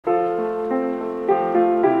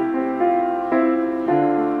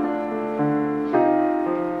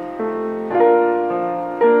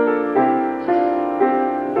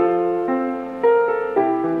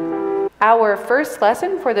Our first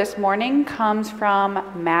lesson for this morning comes from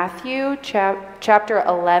Matthew chapter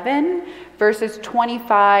 11, verses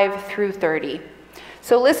 25 through 30.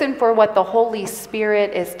 So listen for what the Holy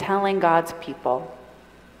Spirit is telling God's people.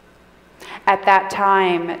 At that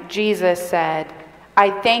time, Jesus said, "I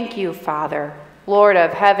thank you, Father, Lord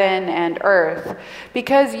of heaven and earth,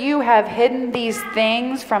 because you have hidden these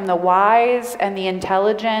things from the wise and the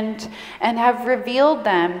intelligent and have revealed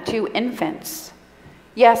them to infants.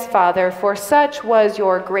 Yes, Father, for such was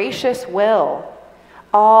your gracious will.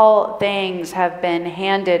 All things have been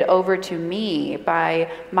handed over to me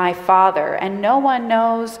by my Father, and no one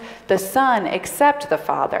knows the Son except the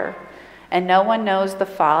Father, and no one knows the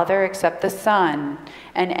Father except the Son,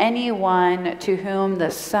 and anyone to whom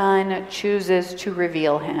the Son chooses to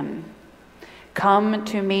reveal him. Come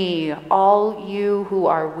to me, all you who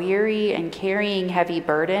are weary and carrying heavy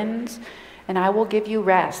burdens, and I will give you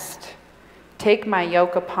rest. Take my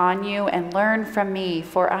yoke upon you and learn from me,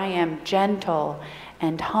 for I am gentle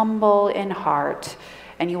and humble in heart,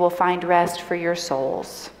 and you will find rest for your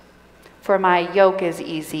souls. For my yoke is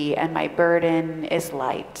easy and my burden is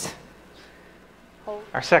light."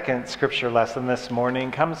 Our second scripture lesson this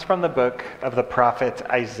morning comes from the book of the prophet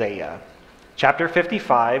Isaiah, chapter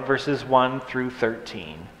 55, verses 1 through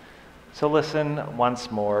 13. So listen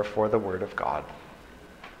once more for the word of God.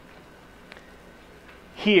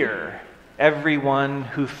 "Hear, everyone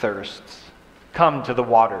who thirsts, come to the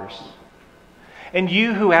waters. And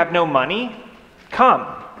you who have no money, come,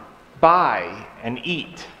 buy and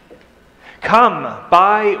eat. Come,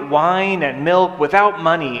 buy wine and milk without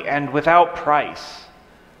money and without price.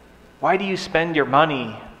 Why do you spend your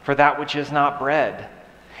money for that which is not bread,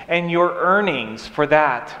 and your earnings for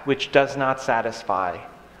that which does not satisfy?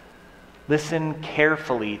 Listen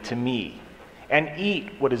carefully to me, and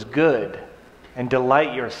eat what is good, and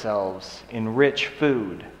delight yourselves in rich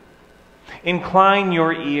food. Incline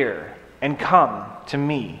your ear and come to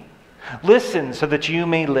me. Listen so that you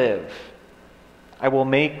may live. I will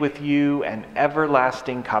make with you an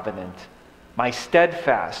everlasting covenant, my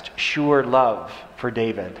steadfast, sure love for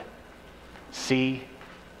David. See,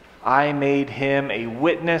 I made him a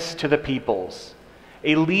witness to the peoples,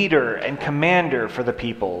 a leader and commander for the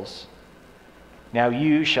peoples. Now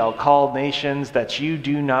you shall call nations that you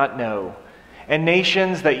do not know, and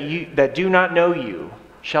nations that do not know you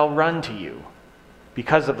shall run to you,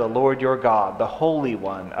 because of the Lord your God, the Holy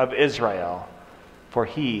One of Israel, for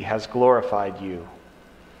he has glorified you.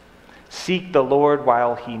 Seek the Lord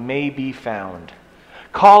while he may be found.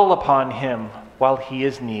 Call upon him while he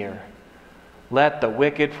is near. Let the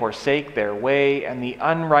wicked forsake their way, and the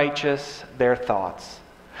unrighteous their thoughts.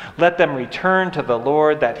 Let them return to the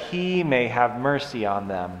Lord, that he may have mercy on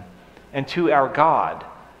them, and to our God,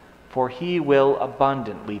 for he will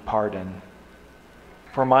abundantly pardon.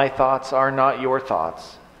 For my thoughts are not your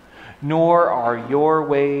thoughts, nor are your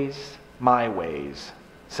ways my ways,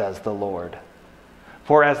 says the Lord.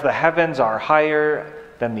 For as the heavens are higher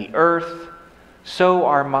than the earth, so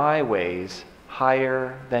are my ways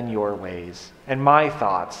higher than your ways, and my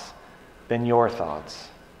thoughts than your thoughts.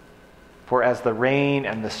 For as the rain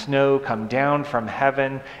and the snow come down from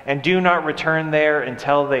heaven, and do not return there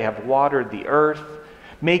until they have watered the earth,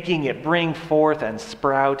 making it bring forth and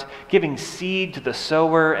sprout, giving seed to the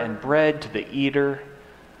sower and bread to the eater,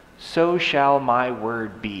 so shall my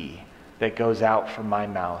word be that goes out from my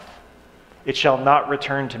mouth. It shall not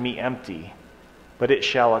return to me empty, but it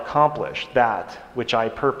shall accomplish that which I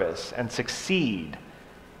purpose and succeed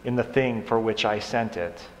in the thing for which I sent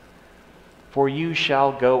it. For you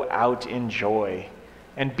shall go out in joy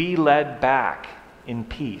and be led back in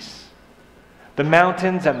peace. The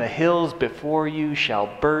mountains and the hills before you shall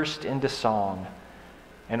burst into song,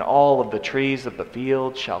 and all of the trees of the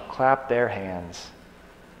field shall clap their hands.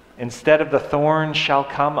 Instead of the thorn shall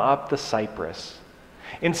come up the cypress.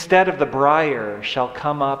 Instead of the briar shall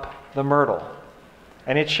come up the myrtle.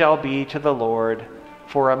 And it shall be to the Lord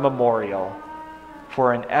for a memorial,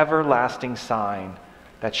 for an everlasting sign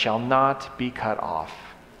that shall not be cut off.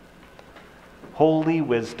 Holy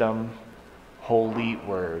wisdom, holy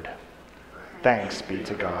word. Thanks be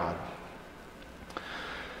to God.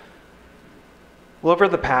 Well, over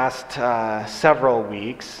the past several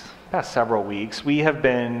weeks, we have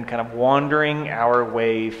been kind of wandering our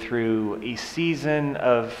way through a season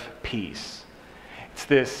of peace. It's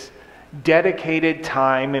this dedicated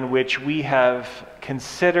time in which we have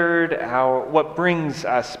considered what brings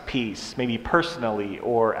us peace, maybe personally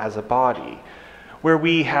or as a body, where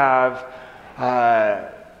we have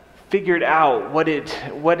figured out what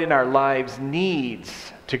in our lives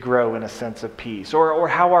needs to grow in a sense of peace, or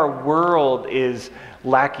how our world is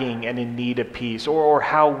lacking and in need of peace, or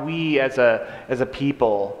how we as a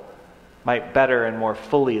people might better and more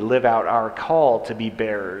fully live out our call to be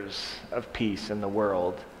bearers of peace in the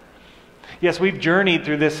world. Yes, we've journeyed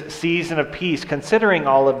through this season of peace, considering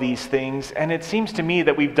all of these things, and it seems to me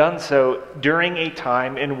that we've done so during a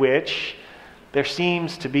time in which there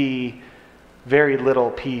seems to be very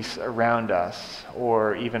little peace around us,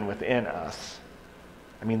 or even within us.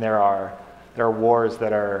 I mean, there are wars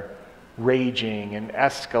that are raging and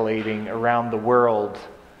escalating around the world.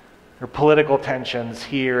 There are political tensions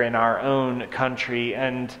here in our own country,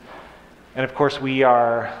 and of course we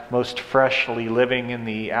are most freshly living in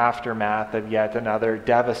the aftermath of yet another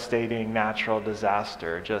devastating natural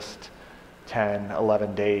disaster, just 10,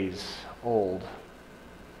 11 days old.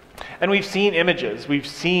 And we've seen images. We've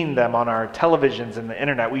seen them on our televisions and the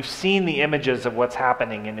internet. We've seen the images of what's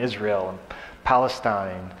happening in Israel and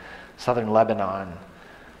Palestine, southern Lebanon,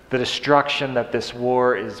 the destruction that this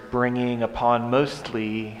war is bringing upon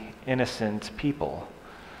mostly innocent people.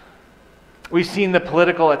 We've seen the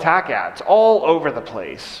political attack ads all over the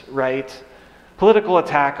place, right? Political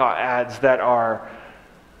attack ads that are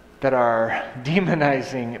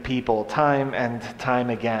demonizing people time and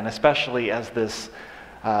time again, especially as this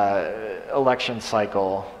election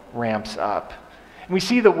cycle ramps up. And we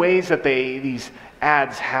see the ways that these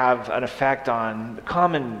ads have an effect on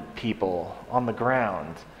common people on the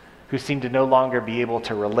ground who seem to no longer be able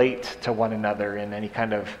to relate to one another in any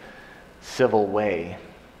kind of civil way.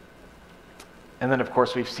 And then, of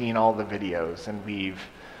course, we've seen all the videos, and we've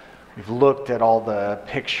looked at all the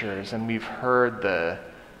pictures, and we've heard the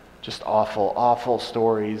just awful, awful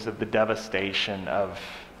stories of the devastation of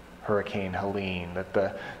Hurricane Helene, that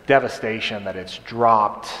the devastation that it's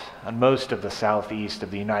dropped on most of the southeast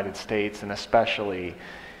of the United States, and especially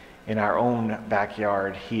in our own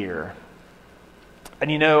backyard here. And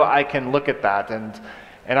you know, I can look at that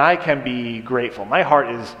and I can be grateful. My heart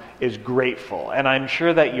is grateful, and I'm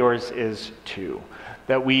sure that yours is too,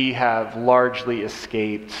 that we have largely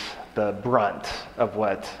escaped the brunt of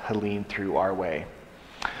what Helene threw our way.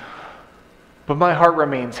 But my heart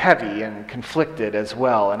remains heavy and conflicted as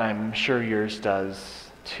well, and I'm sure yours does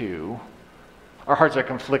too. Our hearts are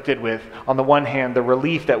conflicted with, on the one hand, the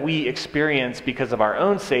relief that we experience because of our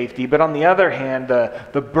own safety, but on the other hand,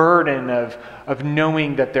 the burden of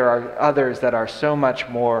knowing that there are others that are so much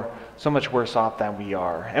worse off than we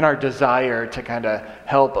are, and our desire to kind of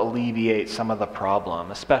help alleviate some of the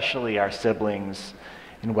problem, especially our siblings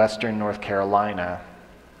in Western North Carolina,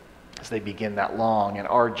 as they begin that long and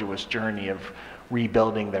arduous journey of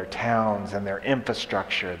rebuilding their towns and their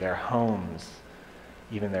infrastructure, their homes,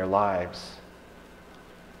 even their lives.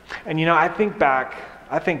 And you know, I think back,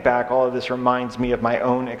 all of this reminds me of my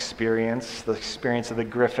own experience, the experience of the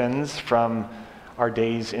Griffins from our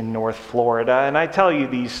days in North Florida. And I tell you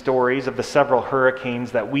these stories of the several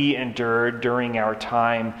hurricanes that we endured during our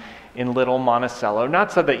time in Little Monticello,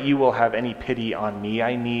 not so that you will have any pity on me.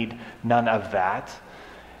 I need none of that.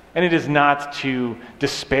 And it is not to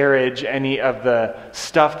disparage any of the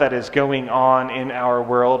stuff that is going on in our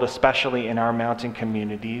world, especially in our mountain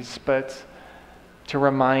communities, but to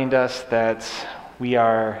remind us that we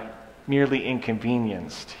are merely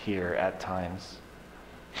inconvenienced here at times.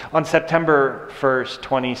 On September 1st,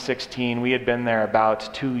 2016, we had been there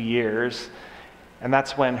about 2 years, and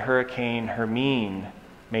that's when Hurricane Hermine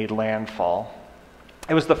made landfall.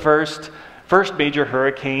 It was the first major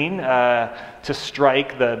hurricane to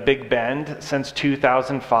strike the Big Bend since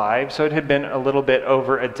 2005, so it had been a little bit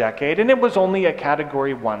over a decade, and it was only a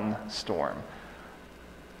Category 1 storm.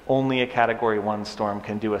 Only a Category 1 storm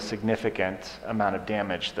can do a significant amount of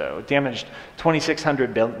damage, though. It damaged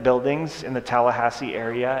 2,600 buildings in the Tallahassee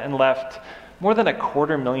area and left more than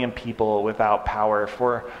 250,000 people without power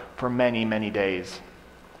for many, many days.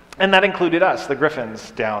 And that included us, the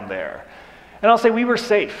Griffins, down there. And I'll say we were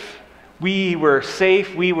safe. We were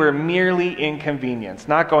safe, we were merely inconvenienced.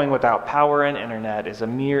 Not going without power and internet is a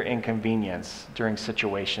mere inconvenience during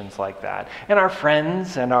situations like that. And our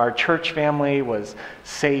friends and our church family was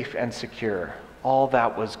safe and secure. All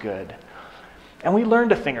that was good. And we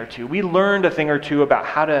learned a thing or two. We learned a thing or two about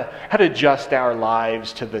how to adjust our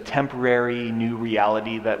lives to the temporary new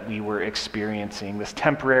reality that we were experiencing, this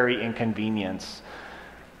temporary inconvenience.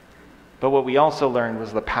 But what we also learned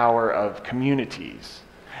was the power of communities.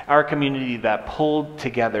 Our community that pulled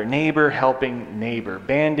together, neighbor helping neighbor,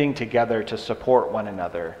 banding together to support one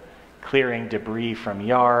another, clearing debris from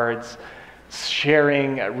yards,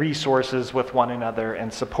 sharing resources with one another,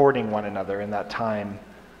 and supporting one another in that time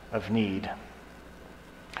of need.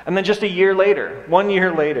 And then just a year later, 1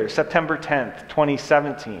 year later, September 10th,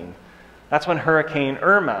 2017, that's when Hurricane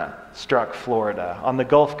Irma struck Florida on the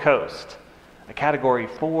Gulf Coast. A Category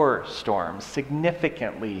 4 storm,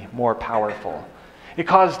 significantly more powerful. It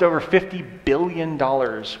caused over $50 billion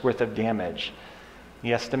worth of damage.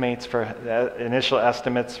 The initial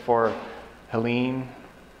estimates for Helene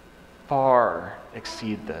far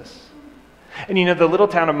exceed this. And the little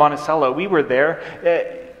town of Monticello, we were there.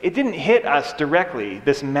 It didn't hit us directly,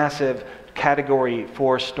 this massive Category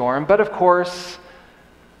 4 storm, but of course,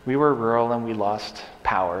 we were rural and we lost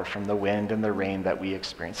power from the wind and the rain that we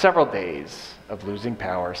experienced. Several days of losing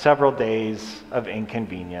power, several days of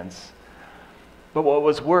inconvenience. But what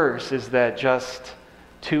was worse is that just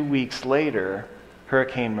 2 weeks later,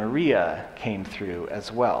 Hurricane Maria came through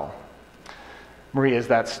as well. Maria is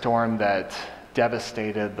that storm that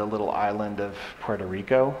devastated the little island of Puerto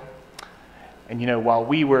Rico. And while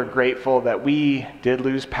we were grateful that we did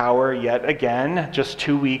lose power yet again, just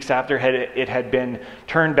 2 weeks after it had been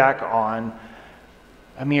turned back on,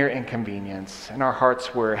 a mere inconvenience, and our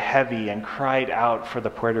hearts were heavy and cried out for the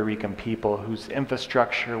Puerto Rican people whose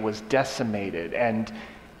infrastructure was decimated and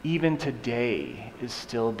even today is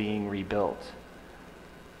still being rebuilt.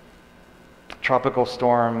 Tropical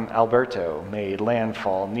storm Alberto made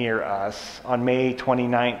landfall near us on May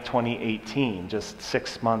 29, 2018, just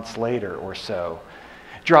 6 months later or so.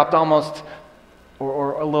 Dropped almost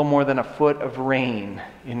or a little more than a foot of rain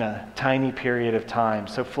in a tiny period of time.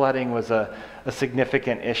 So flooding was a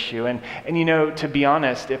significant issue. And to be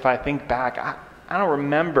honest, if I think back, I don't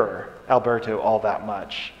remember Alberto all that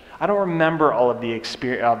much. I don't remember all of the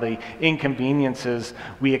inconveniences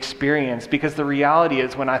we experienced, because the reality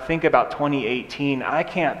is when I think about 2018, I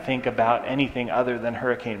can't think about anything other than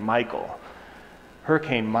Hurricane Michael.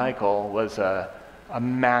 Hurricane Michael was a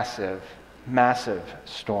massive, massive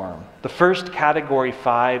storm. The first Category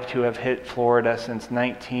 5 to have hit Florida since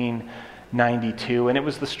 1992, and it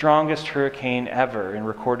was the strongest hurricane ever in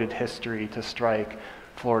recorded history to strike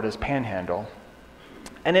Florida's panhandle.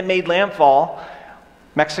 And it made landfall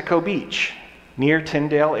Mexico Beach, near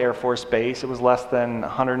Tyndale Air Force Base. It was less than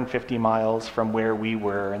 150 miles from where we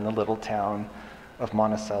were in the little town of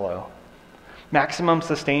Monticello. Maximum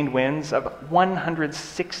sustained winds of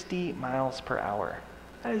 160 miles per hour.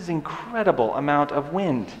 That is an incredible amount of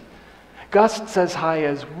wind. Gusts as high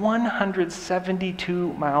as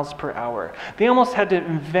 172 miles per hour. They almost had to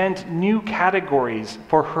invent new categories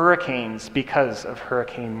for hurricanes because of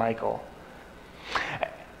Hurricane Michael.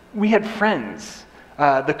 We had friends,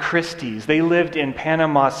 the Christies. They lived in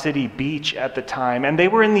Panama City Beach at the time, and they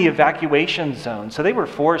were in the evacuation zone, so they were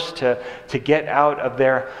forced to get out of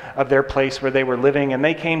their place where they were living, and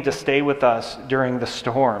they came to stay with us during the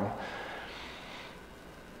storm.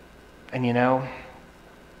 And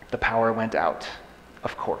the power went out,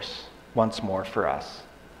 of course, once more for us.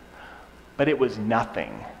 But it was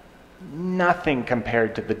nothing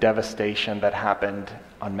compared to the devastation that happened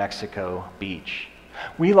on Mexico Beach.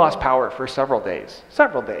 We lost power for several days.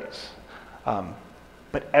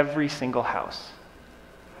 But every single house,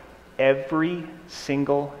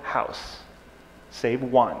 save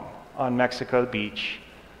one on Mexico Beach,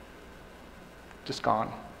 just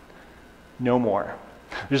gone. No more.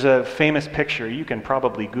 There's a famous picture, you can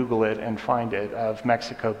probably Google it and find it, of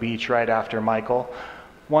Mexico Beach right after Michael.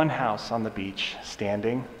 One house on the beach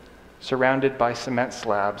standing, surrounded by cement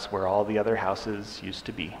slabs where all the other houses used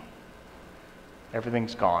to be.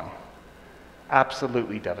 Everything's gone.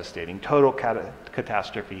 Absolutely devastating. Total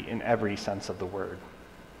catastrophe in every sense of the word.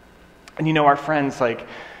 And our friends,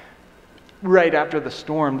 right after the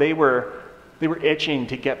storm, they were itching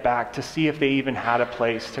to get back, to see if they even had a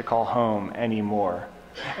place to call home anymore.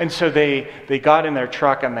 And so they got in their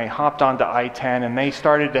truck and they hopped onto I-10 and they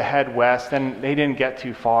started to head west, and they didn't get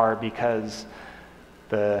too far because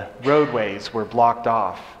the roadways were blocked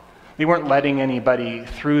off. They weren't letting anybody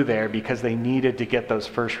through there because they needed to get those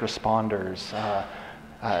first responders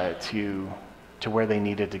to where they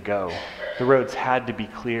needed to go. The roads had to be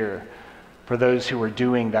clear for those who were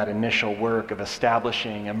doing that initial work of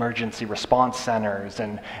establishing emergency response centers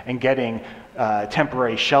and getting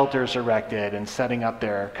temporary shelters erected and setting up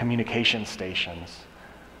their communication stations.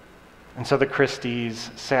 And so the Christies,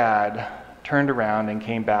 sad, turned around and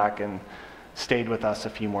came back and stayed with us a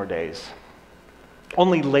few more days.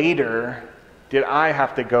 Only later did I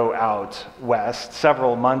have to go out west,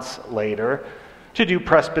 several months later, to do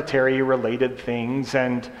Presbyterian-related things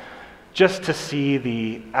and just to see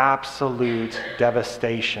the absolute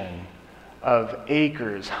devastation of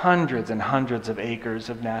acres, hundreds and hundreds of acres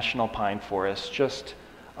of national pine forests just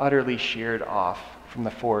utterly sheared off from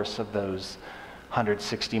the force of those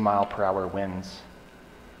 160-mile-per-hour winds.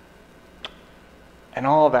 And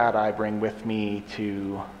all that I bring with me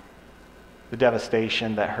to the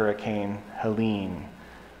devastation that Hurricane Helene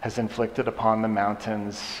has inflicted upon the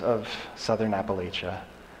mountains of southern Appalachia.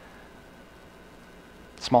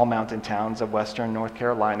 Small mountain towns of western North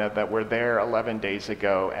Carolina that were there 11 days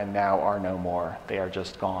ago and now are no more. They are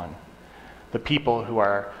just gone. The people who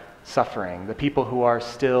are suffering, the people who are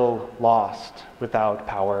still lost without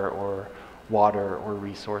power or water or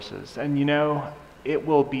resources. And you know, it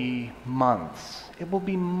will be months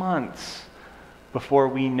before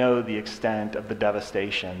we know the extent of the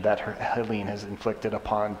devastation that Helene has inflicted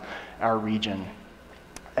upon our region.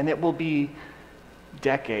 And it will be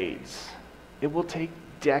decades. It will take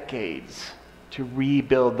decades to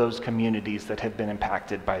rebuild those communities that have been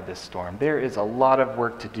impacted by this storm. There is a lot of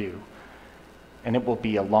work to do, and it will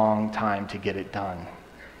be a long time to get it done.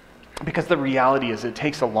 Because the reality is it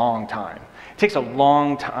takes a long time. It takes a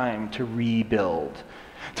long time to rebuild.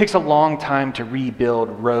 It takes a long time to rebuild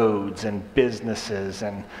roads and businesses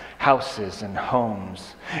and houses and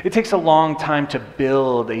homes. It takes a long time to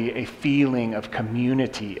build a feeling of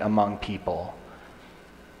community among people.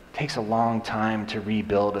 It takes a long time to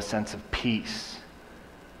rebuild a sense of peace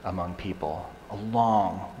among people. A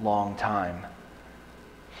long, long time.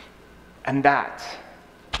 And that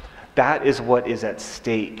is what is at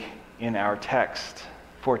stake in our text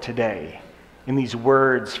for today. In these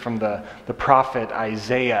words from the prophet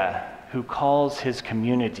Isaiah, who calls his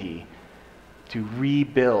community to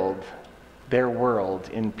rebuild their world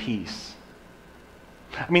in peace.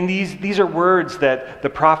 I mean, these are words that the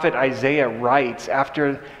prophet Isaiah writes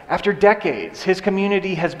after decades. His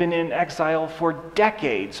community has been in exile for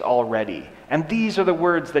decades already, and these are the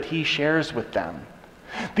words that he shares with them.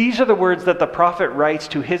 These are the words that the prophet writes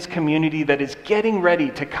to his community that is getting ready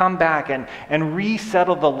to come back and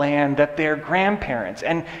resettle the land that their grandparents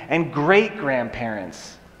and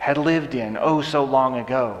great-grandparents had lived in oh so long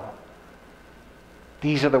ago.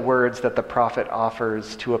 These are the words that the prophet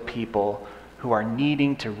offers to a people who are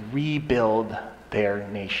needing to rebuild their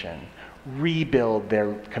nation, rebuild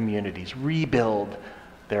their communities, rebuild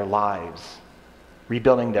their lives.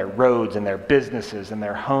 Rebuilding their roads and their businesses and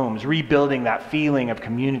their homes, rebuilding that feeling of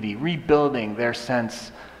community, rebuilding their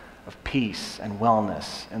sense of peace and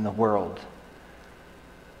wellness in the world.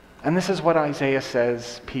 And this is what Isaiah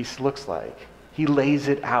says peace looks like. He lays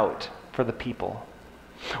it out for the people.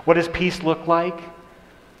 What does peace look like?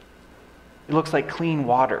 It looks like clean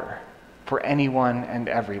water for anyone and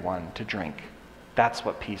everyone to drink. That's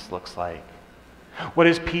what peace looks like. What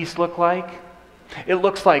does peace look like? It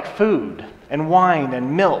looks like food and wine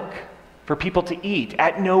and milk for people to eat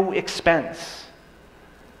at no expense.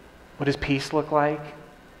 What does peace look like?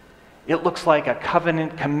 It looks like a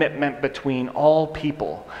covenant commitment between all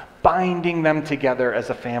people, binding them together as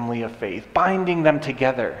a family of faith, binding them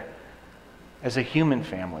together as a human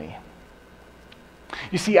family.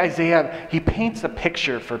 You see, Isaiah, he paints a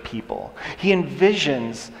picture for people. He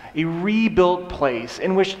envisions a rebuilt place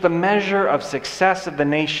in which the measure of success of the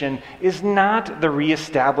nation is not the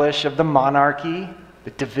reestablish of the monarchy,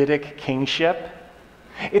 the Davidic kingship.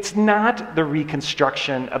 It's not the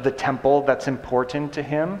reconstruction of the temple that's important to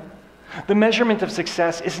him. The measurement of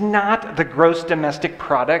success is not the gross domestic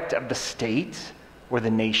product of the state or the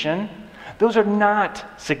nation. Those are not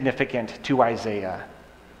significant to Isaiah.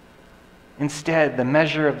 Instead, the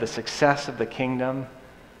measure of the success of the kingdom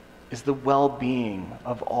is the well-being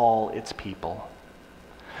of all its people.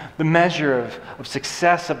 The measure of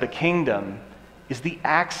success of the kingdom is the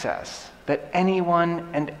access that anyone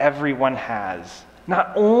and everyone has,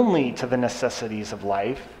 not only to the necessities of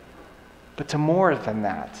life, but to more than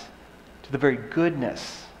that, to the very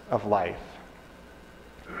goodness of life.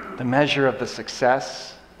 The measure of the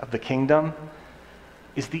success of the kingdom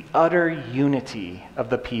is the utter unity of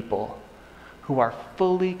the people who are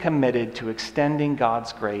fully committed to extending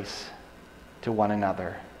God's grace to one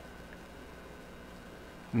another.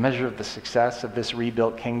 The measure of the success of this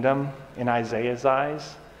rebuilt kingdom in Isaiah's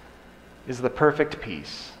eyes is the perfect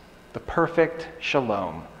peace, the perfect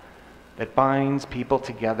shalom that binds people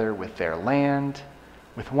together with their land,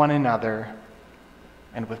 with one another,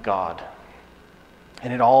 and with God.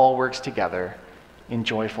 And it all works together in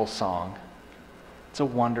joyful song. It's a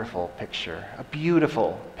wonderful picture, a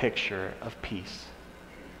beautiful picture of peace.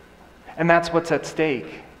 And that's what's at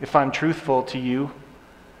stake, if I'm truthful to you.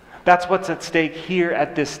 That's what's at stake here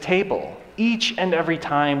at this table, each and every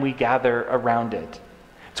time we gather around it.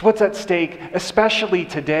 It's what's at stake, especially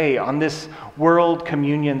today on this World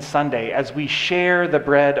Communion Sunday, as we share the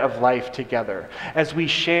bread of life together, as we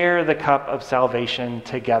share the cup of salvation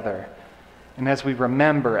together, and as we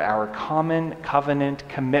remember our common covenant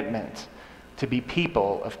commitment to be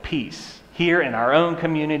people of peace here in our own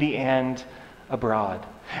community and abroad,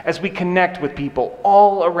 as we connect with people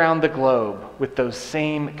all around the globe with those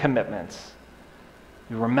same commitments.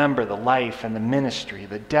 We remember the life and the ministry,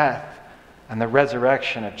 the death and the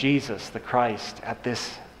resurrection of Jesus the Christ at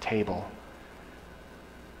this table.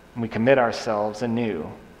 And we commit ourselves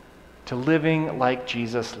anew to living like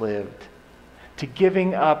Jesus lived, to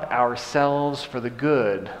giving up ourselves for the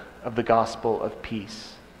good of the gospel of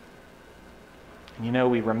peace.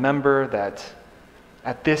 And we remember that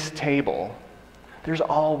at this table, there's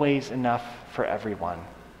always enough for everyone.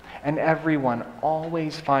 And everyone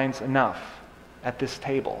always finds enough at this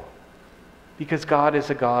table. Because God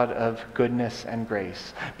is a God of goodness and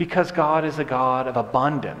grace. Because God is a God of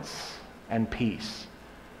abundance and peace.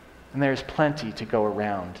 And there's plenty to go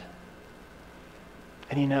around.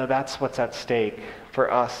 And that's what's at stake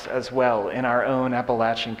for us as well in our own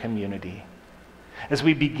Appalachian community. As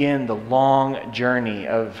we begin the long journey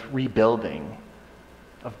of rebuilding,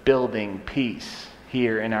 of building peace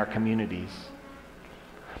here in our communities.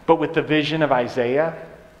 But with the vision of Isaiah,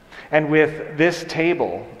 and with this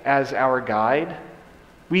table as our guide,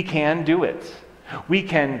 we can do it. We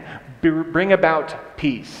can bring about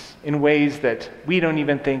peace in ways that we don't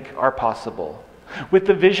even think are possible. With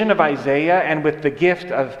the vision of Isaiah and with the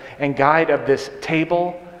gift of and guide of this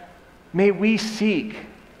table, may we seek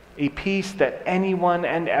a peace that anyone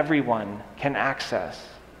and everyone can access.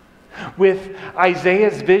 With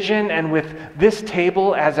Isaiah's vision and with this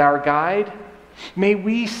table as our guide, may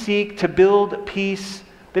we seek to build peace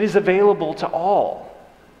that is available to all.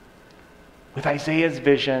 With Isaiah's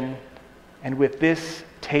vision and with this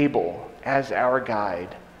table as our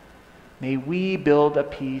guide, may we build a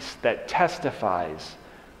peace that testifies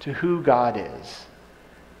to who God is,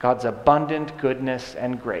 God's abundant goodness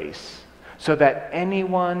and grace, so that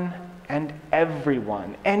anyone and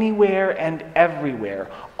everyone, anywhere and everywhere,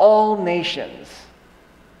 all nations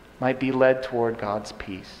might be led toward God's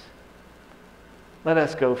peace. Let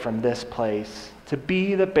us go from this place to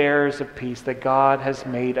be the bearers of peace that God has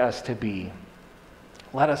made us to be.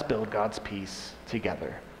 Let us build God's peace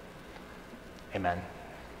together. Amen.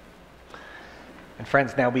 And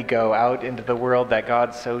friends, now we go out into the world that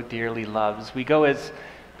God so dearly loves. We go as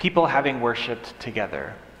people having worshiped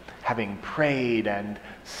together, having prayed and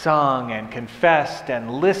sung and confessed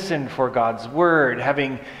and listened for God's word,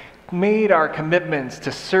 having made our commitments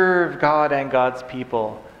to serve God and God's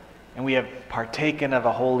people. And we have partaken of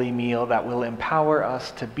a holy meal that will empower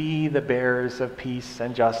us to be the bearers of peace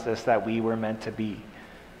and justice that we were meant to be.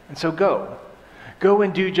 And so go. Go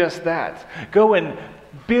and do just that. Go and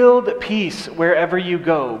build peace wherever you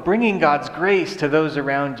go, bringing God's grace to those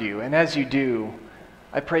around you. And as you do,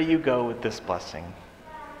 I pray you go with this blessing.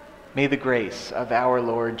 May the grace of our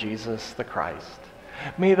Lord Jesus the Christ,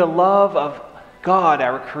 may the love of God,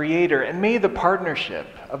 our Creator, and may the partnership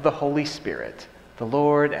of the Holy Spirit, the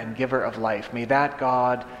Lord and giver of life, may that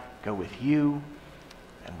God go with you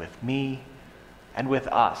and with me and with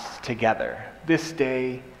us together this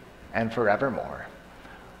day and forevermore.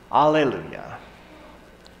 Alleluia.